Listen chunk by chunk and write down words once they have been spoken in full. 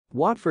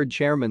Watford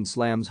chairman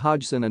slams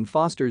Hodgson and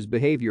Foster's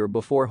behaviour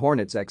before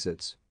Hornets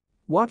exits.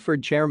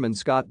 Watford chairman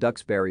Scott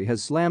Duxbury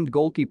has slammed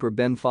goalkeeper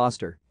Ben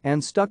Foster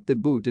and stuck the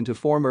boot into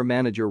former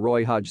manager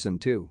Roy Hodgson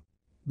too.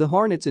 The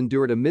Hornets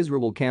endured a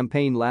miserable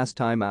campaign last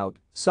time out,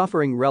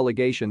 suffering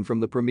relegation from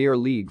the Premier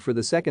League for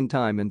the second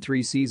time in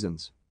 3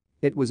 seasons.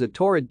 It was a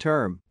torrid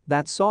term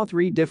that saw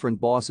 3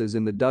 different bosses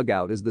in the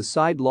dugout as the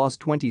side lost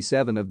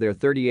 27 of their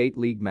 38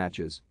 league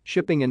matches,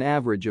 shipping an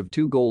average of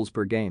 2 goals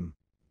per game.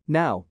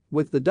 Now,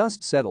 with the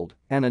dust settled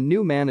and a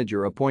new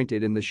manager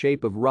appointed in the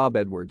shape of Rob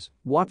Edwards,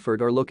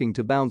 Watford are looking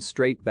to bounce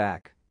straight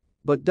back.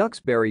 But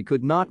Duxbury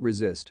could not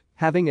resist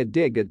having a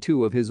dig at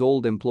 2 of his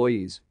old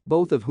employees,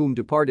 both of whom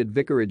departed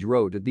Vicarage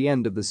Road at the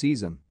end of the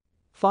season.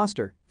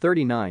 Foster,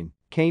 39,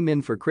 came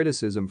in for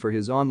criticism for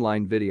his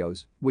online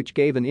videos, which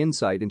gave an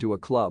insight into a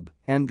club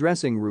and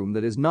dressing room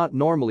that is not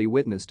normally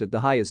witnessed at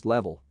the highest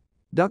level.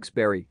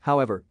 Duxbury,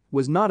 however,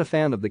 was not a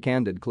fan of the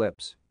candid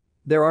clips.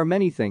 There are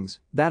many things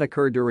that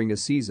occur during a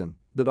season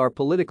that are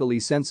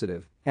politically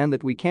sensitive and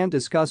that we can't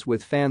discuss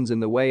with fans in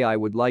the way I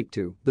would like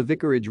to, the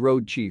Vicarage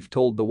Road chief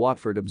told the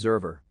Watford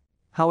Observer.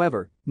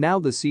 However, now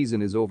the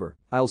season is over,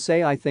 I'll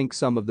say I think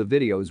some of the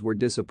videos were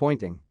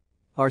disappointing.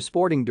 Our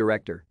sporting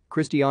director,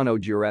 Cristiano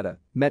Giuretta,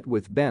 met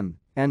with Ben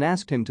and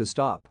asked him to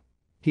stop.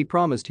 He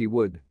promised he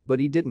would,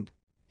 but he didn't.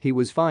 He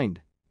was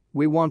fined.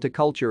 We want a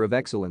culture of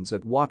excellence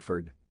at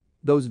Watford.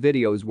 Those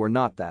videos were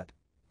not that.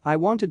 I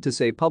wanted to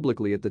say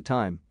publicly at the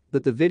time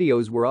that the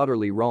videos were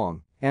utterly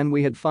wrong and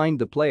we had fined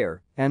the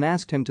player and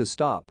asked him to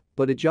stop,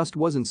 but it just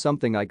wasn't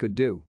something I could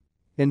do.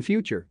 In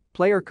future,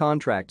 player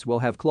contracts will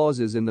have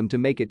clauses in them to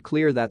make it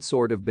clear that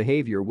sort of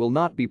behavior will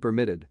not be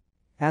permitted.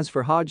 As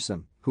for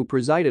Hodgson, who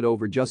presided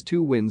over just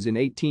 2 wins in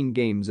 18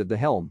 games at the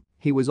helm,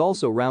 he was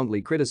also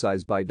roundly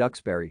criticized by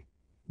Duxbury.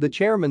 The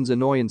chairman's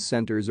annoyance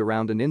centers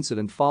around an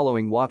incident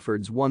following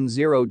Watford's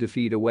 1-0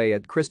 defeat away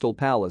at Crystal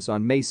Palace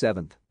on May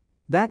 7.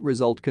 That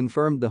result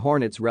confirmed the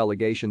Hornets'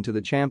 relegation to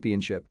the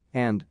Championship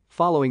and,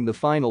 following the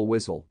final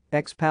whistle,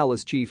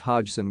 ex-Palace chief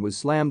Hodgson was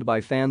slammed by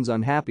fans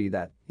unhappy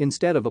that,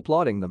 instead of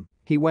applauding them,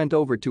 he went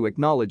over to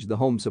acknowledge the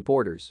home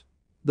supporters.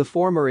 The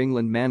former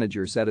England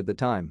manager said at the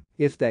time,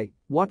 "If they,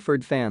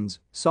 Watford fans,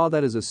 saw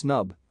that as a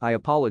snub, I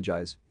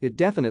apologize, it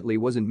definitely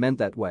wasn't meant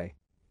that way."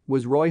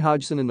 Was Roy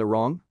Hodgson in the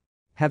wrong?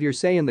 Have your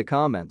say in the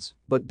comments,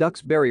 but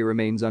Duxbury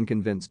remains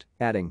unconvinced,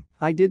 adding,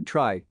 "I did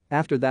try,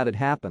 after that had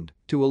happened,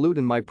 to allude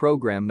in my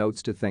program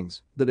notes to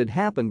things that had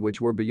happened which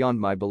were beyond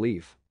my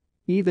belief.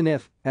 Even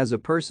if, as a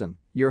person,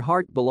 your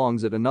heart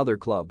belongs at another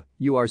club,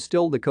 you are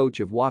still the coach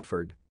of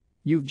Watford.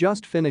 You've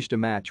just finished a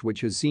match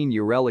which has seen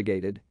you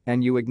relegated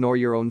and you ignore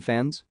your own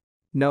fans?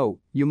 No,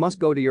 you must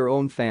go to your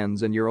own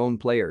fans and your own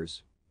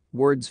players."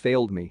 Words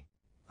failed me.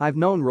 I've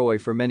known Roy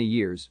for many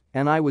years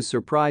and I was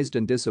surprised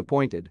and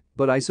disappointed,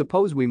 but I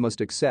suppose we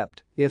must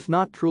accept, if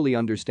not truly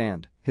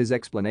understand, his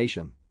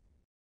explanation.